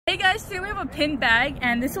Hey guys, today we have a pin bag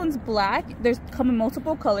and this one's black. There's come in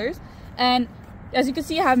multiple colors and as you can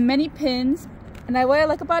see I have many pins, and what I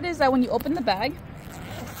like about it is that when you open the bag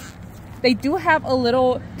they do have a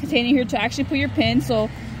little container here to actually put your pins. So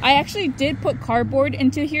I actually did put cardboard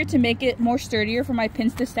into here to make it more sturdier for my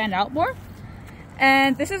pins to stand out more.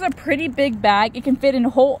 And this is a pretty big bag. It can fit in a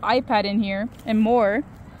whole iPad in here and more.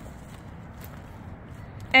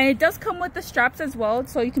 And it does come with the straps as well,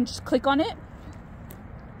 so you can just click on it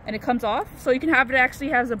and it comes off. So you can have it actually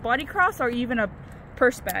has a body cross or even a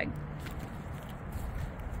purse bag.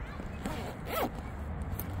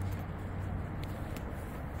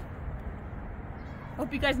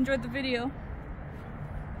 Hope you guys enjoyed the video.